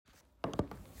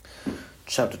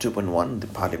Chapter 2.1 The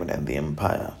Parliament and the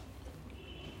Empire.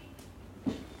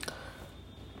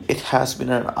 It has been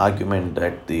an argument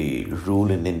that the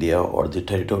rule in India or the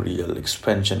territorial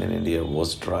expansion in India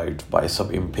was derived by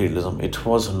sub-imperialism. It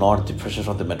was not the pressure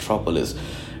from the metropolis,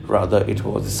 rather it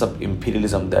was the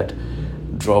sub-imperialism that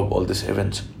drove all these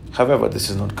events. However, this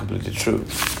is not completely true.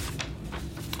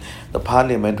 The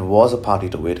parliament was a party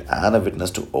to it and a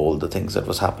witness to all the things that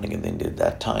was happening in India at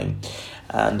that time.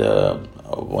 And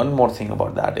one more thing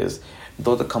about that is,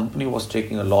 though the company was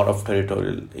taking a lot of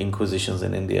territorial inquisitions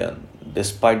in India,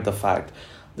 despite the fact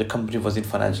the company was in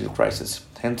financial crisis.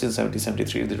 Hence, in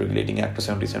 1773, the Regulating Act of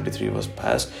 1773 was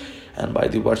passed, and by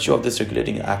the virtue of this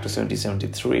Regulating Act of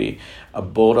 1773, a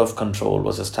board of control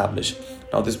was established.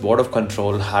 Now, this board of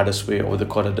control had a sway over the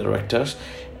court of directors,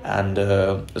 and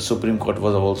the Supreme Court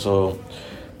was also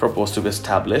proposed to be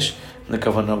established. The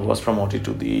governor was promoted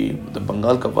to the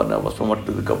Bengal governor was promoted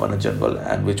to the Governor General,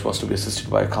 and which was to be assisted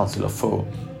by a council of 4.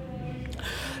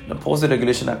 Now, post the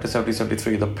Regulation Act of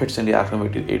 1773, the Pitt's India Act of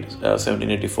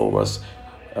 1784 was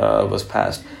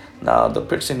passed. Now, the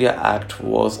Pitt's India Act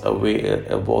was in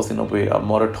a way a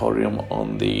moratorium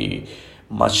on the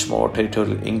much more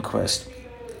territorial inquest,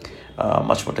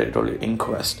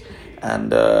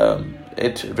 and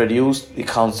it reduced the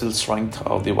council strength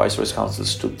of the viceroy's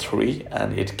councils to 3,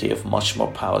 and it gave much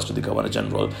more powers to the Governor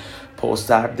General. Post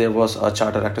that, there was a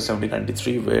Charter Act of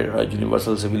 1793 where a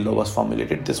universal civil law was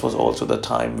formulated. This was also the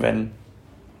time when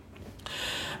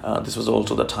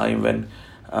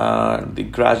the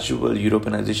gradual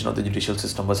Europeanization of the judicial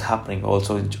system was happening.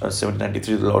 Also in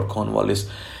 1793, Lord Cornwallis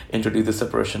introduced the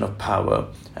separation of power,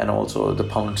 and also the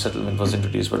permanent settlement was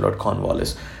introduced by Lord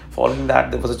Cornwallis. Following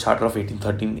that, there was a Charter of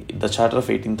 1813. The Charter of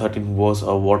 1813 was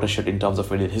a watershed in terms of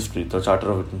Indian history. The Charter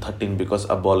of 1813 because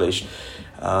abolished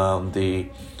the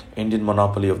Indian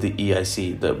monopoly of the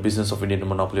EIC, the business of Indian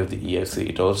monopoly of the EIC.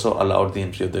 It also allowed the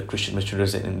entry of the Christian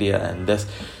missionaries in India, and thus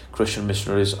Christian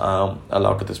missionaries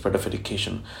allowed to the spread of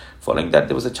education. Following that,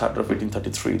 there was a Charter of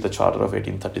 1833. The Charter of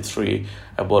 1833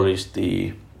 abolished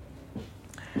the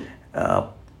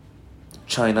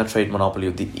China trade monopoly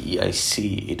of the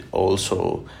EIC. It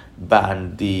also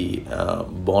banned the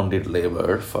bonded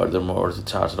labor. Furthermore, the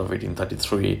Charter of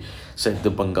 1833 said the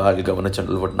Bengal Governor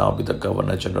General would now be the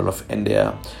Governor General of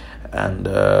India, and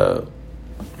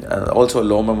also a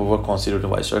law member were constituted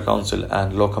Viceroy Council,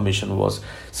 and Law Commission was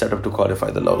set up to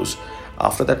codify the laws.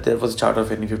 After that, there was the Charter of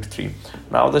 1853.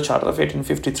 Now, the Charter of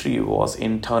 1853 was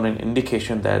in turn an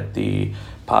indication that the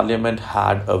Parliament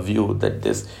had a view that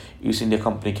this East India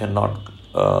Company cannot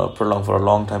prolong for a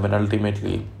long time, and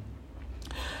ultimately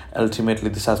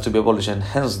this has to be abolished, and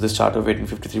hence this Charter of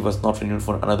 1853 was not renewed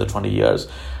for another 20 years.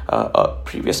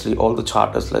 Previously, all the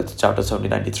charters like the Charter of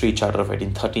 1793, Charter of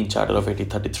 1813, Charter of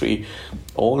 1833,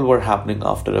 all were happening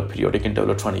after a periodic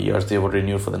interval of 20 years. They were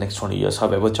renewed for the next 20 years.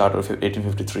 However, Charter of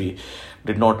 1853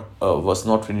 was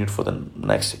not renewed for the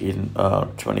next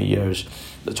 20 years.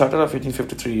 The Charter of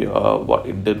 1853, what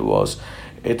it did was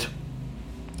it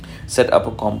set up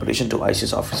a competition to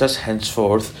ICS officers.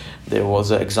 Henceforth, there was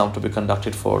an exam to be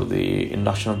conducted for the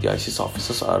induction of the ICS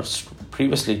officers.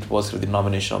 Previously, it was the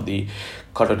nomination of the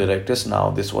court of directors. Now,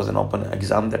 this was an open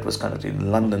exam that was conducted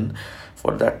in London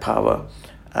for that power.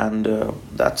 And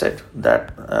that's it.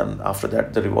 After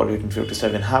that, the Revolt of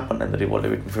 1857 happened. And the Revolt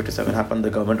of 1857 happened. The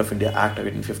Government of India Act of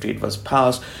 1858 was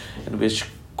passed, in which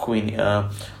Queen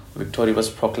Victoria was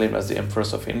proclaimed as the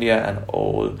Empress of India, and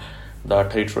all the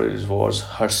territories was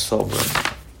her sovereign.